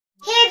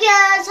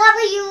viewers, how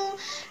are you?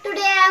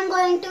 Today I am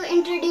going to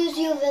introduce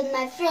you with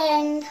my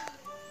friend.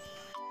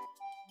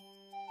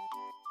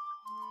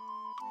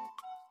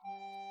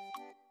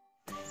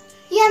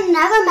 You have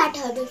never met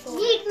her before.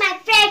 Meet my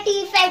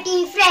pretty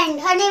fatty friend.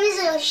 Her name is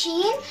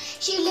Oshin.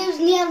 She lives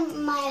near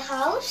my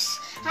house.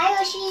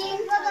 Hi Oshin,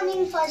 you are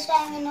coming first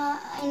time in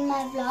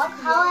my vlog.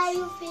 How are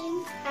you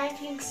feeling? I am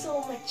feeling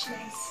so much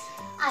nice.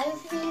 Are you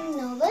feeling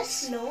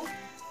nervous? No.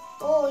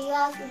 Oh, you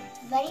are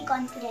very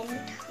confident.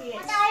 Yes.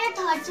 What are your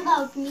thoughts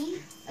about me?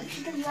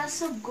 Akshita, you are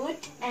so good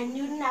and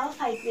you never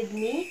fight with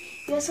me.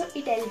 You are so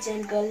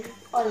intelligent girl.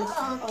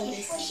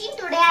 Always. Oshin,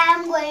 today I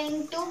am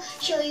going to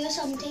show you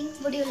something.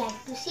 Would you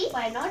like to see?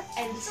 Why not?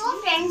 And So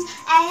friends,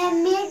 I have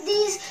made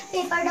these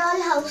paper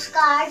doll house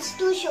cards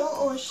to show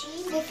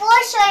Oshin.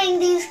 Before showing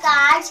these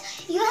cards,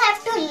 you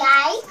have to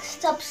like,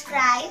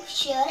 subscribe,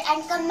 share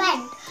and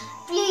comment.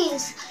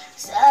 Please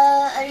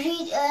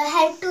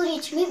help to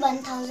reach me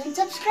 1000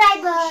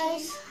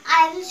 subscribers.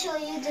 I will show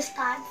you this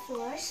card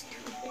first.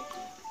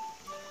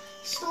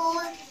 So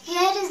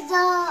here is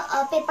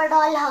the paper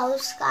doll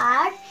house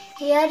card.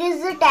 Here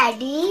is the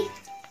teddy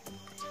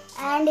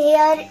and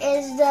here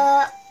is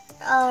the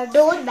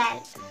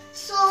doorbell.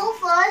 So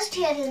first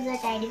here is the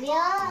teddy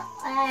bear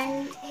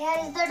and here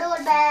is the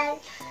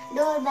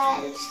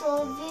doorbell.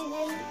 So we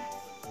will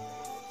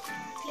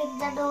click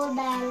the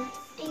doorbell.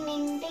 Ding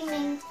ding ding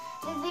ding.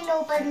 We will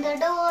open the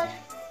door.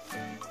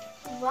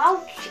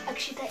 wow,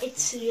 Akshita,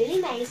 it's really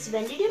nice.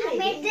 When did you I make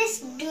made it? this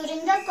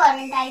during the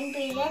quarantine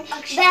period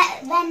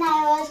when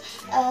I was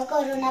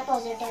corona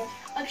positive.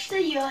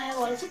 Akshita, you have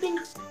also been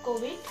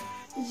COVID?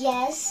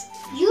 Yes.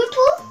 You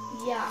too?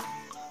 Yeah.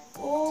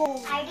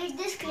 Oh. I did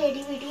this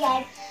creativity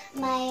at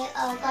my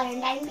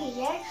quarantine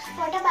period.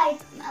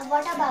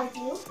 What about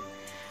you?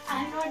 I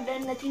have not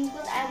done nothing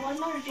because I was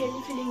not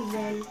really feeling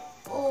well.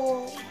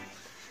 Oh.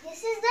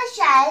 This is the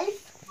shelf.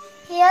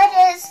 Here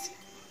is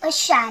a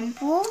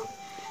shampoo.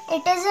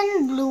 It is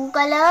in blue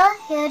color.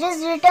 Here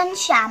is written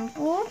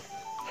shampoo.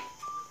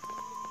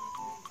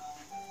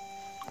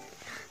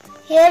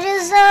 Here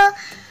is a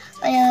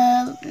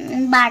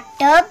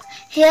bathtub.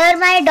 Here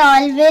my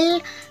doll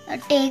will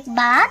take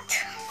bath.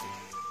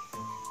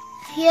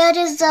 Here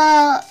is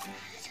a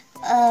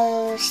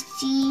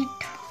seat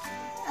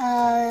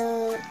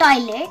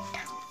toilet.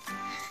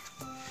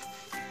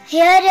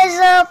 Here is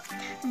a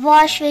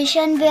wash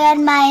basin where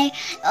my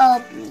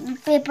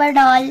paper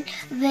doll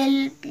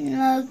will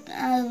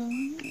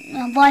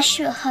wash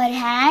her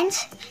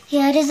hands.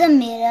 Here is a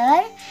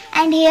mirror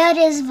and here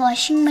is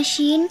washing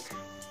machine.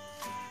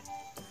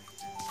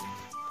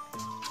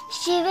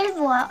 She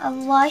will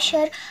wash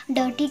her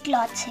dirty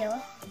clothes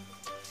here.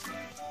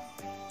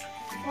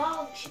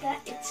 Wow, Akshita,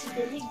 it's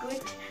really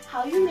good.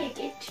 How you make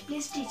it?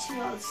 Please teach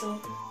me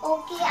also.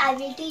 Okay, I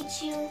will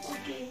teach you.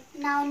 Okay.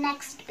 Now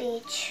next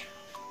page.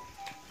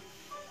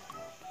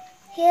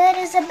 Here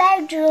is a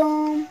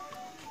bedroom.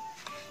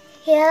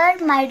 Here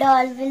my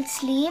doll will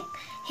sleep.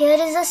 Here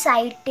is a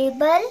side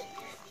table.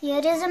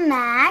 Here is a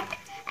mat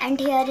and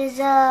here is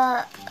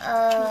a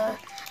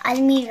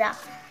almirah.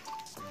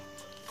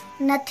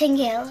 Nothing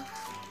here.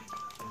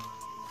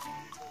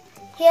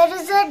 Here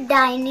is a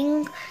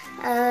dining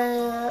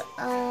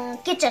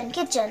kitchen.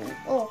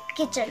 Oh,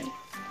 kitchen.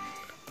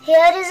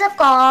 Here is a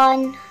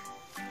corn.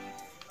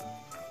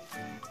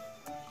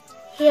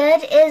 Here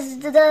is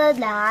the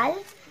dal.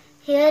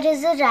 Here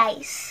is a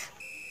rice.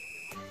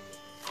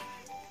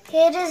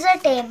 Here is a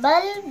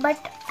table, but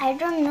I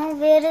don't know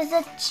where is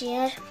the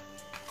chair.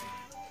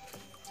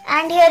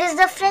 And here is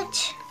the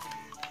fridge.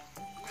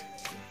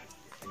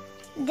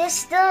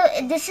 This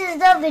is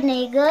the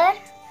vinegar.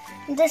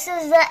 This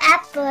is the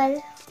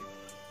apple.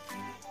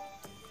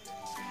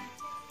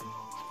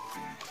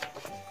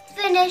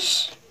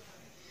 Finish.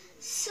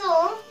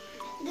 So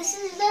this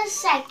is the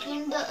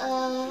second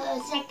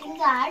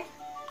card.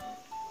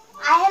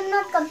 I have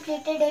not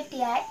completed it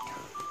yet.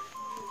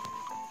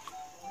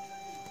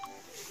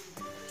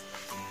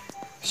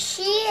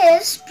 She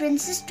is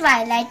Princess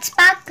Twilight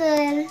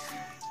Sparkle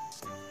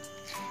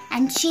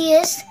and she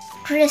is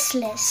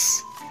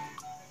Chrysalis.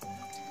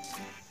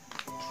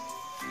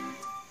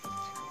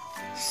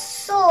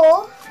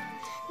 So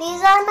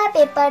these are my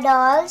paper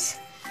dolls.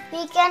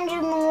 We can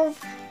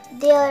remove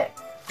their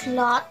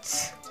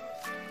cloths.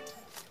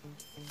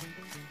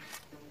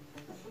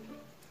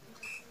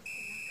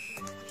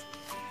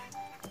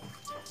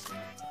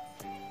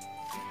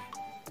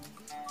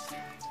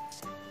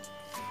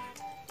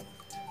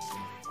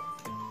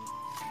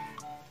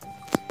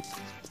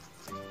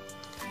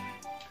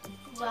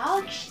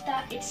 Wow,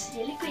 Akshita, it's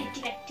really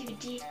creative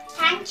activity.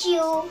 Thank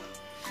you.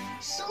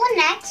 So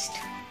next,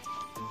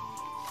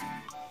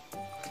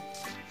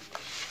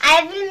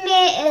 I will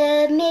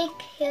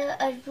make here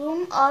a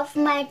room of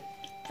my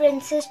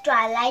Princess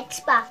Twilight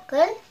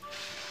Sparkle.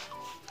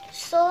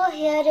 So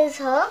here is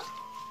her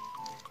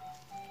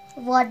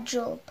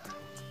wardrobe.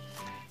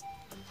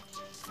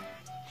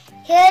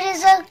 Here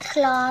is her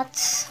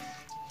clothes.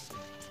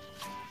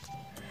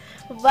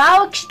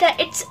 Wow, Akshita,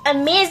 it's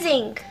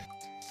amazing.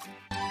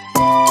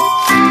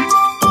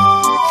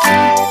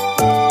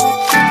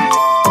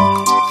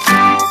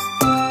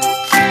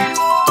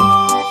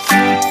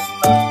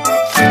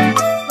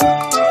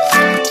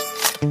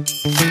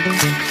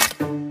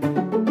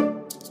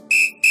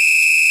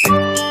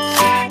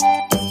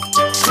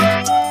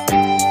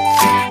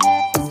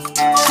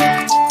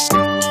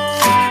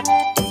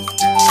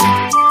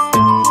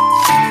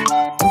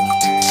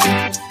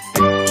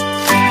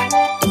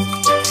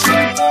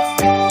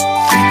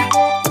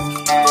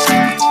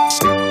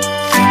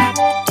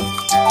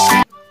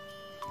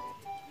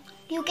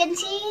 you can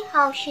see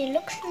how she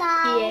looks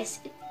now.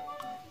 Yes.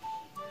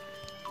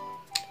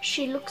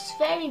 She looks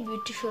very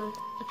beautiful,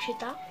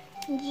 Akshita.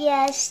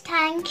 Yes,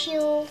 thank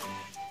you.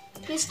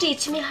 Please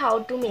teach me how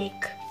to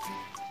make.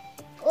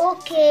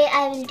 Okay,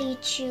 I will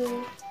teach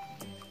you.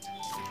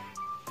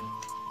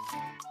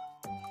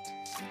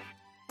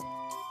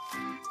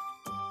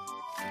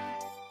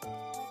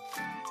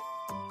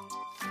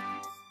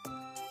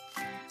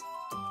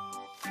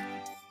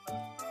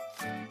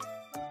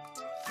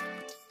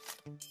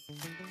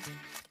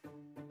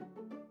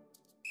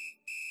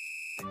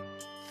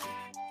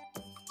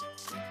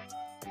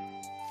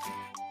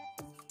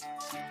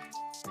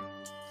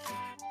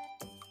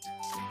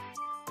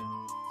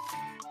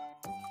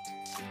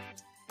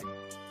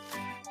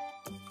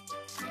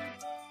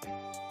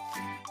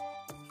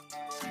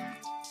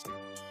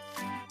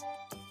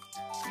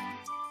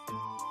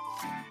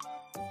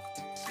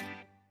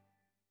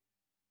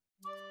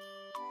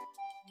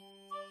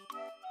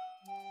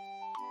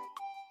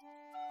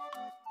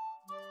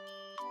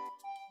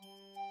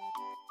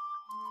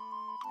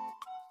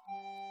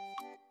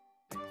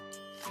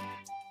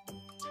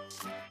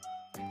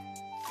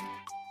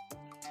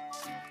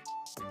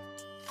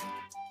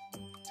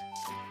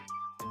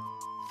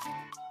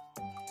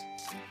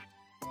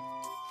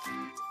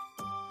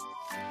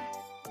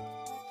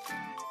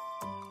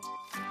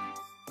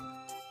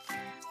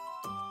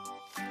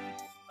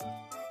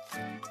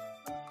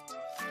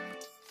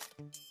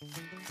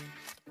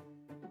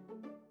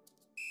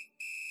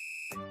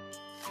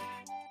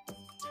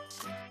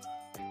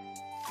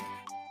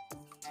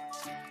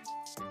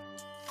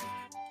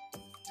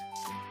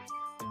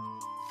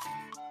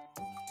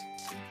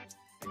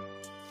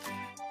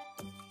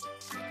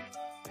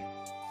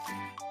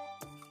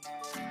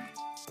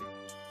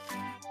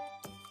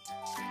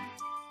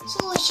 So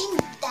Oshin,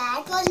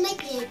 that was my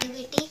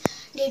creativity.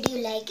 Did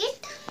you like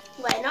it?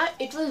 Why not?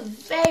 It was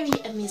very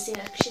amazing,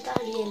 Akshita,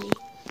 really.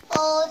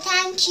 Oh,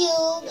 thank you.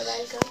 You're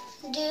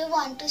welcome. Do you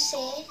want to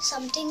say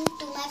something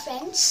to my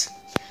friends?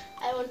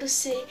 I want to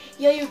say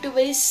your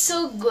YouTuber is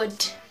so good.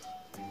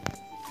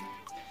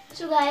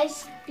 So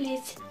guys,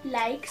 please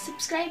like,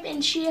 subscribe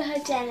and share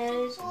her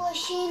channel. So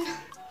Oshin,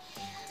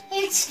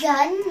 it's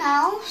done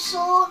now.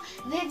 So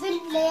we will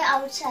play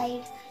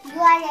outside. You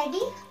are ready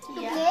to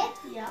play?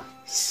 Yeah.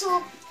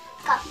 So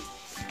come.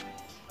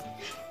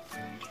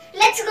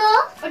 Let's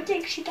go.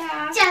 Okay,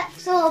 Akshita.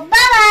 So bye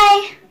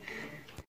bye.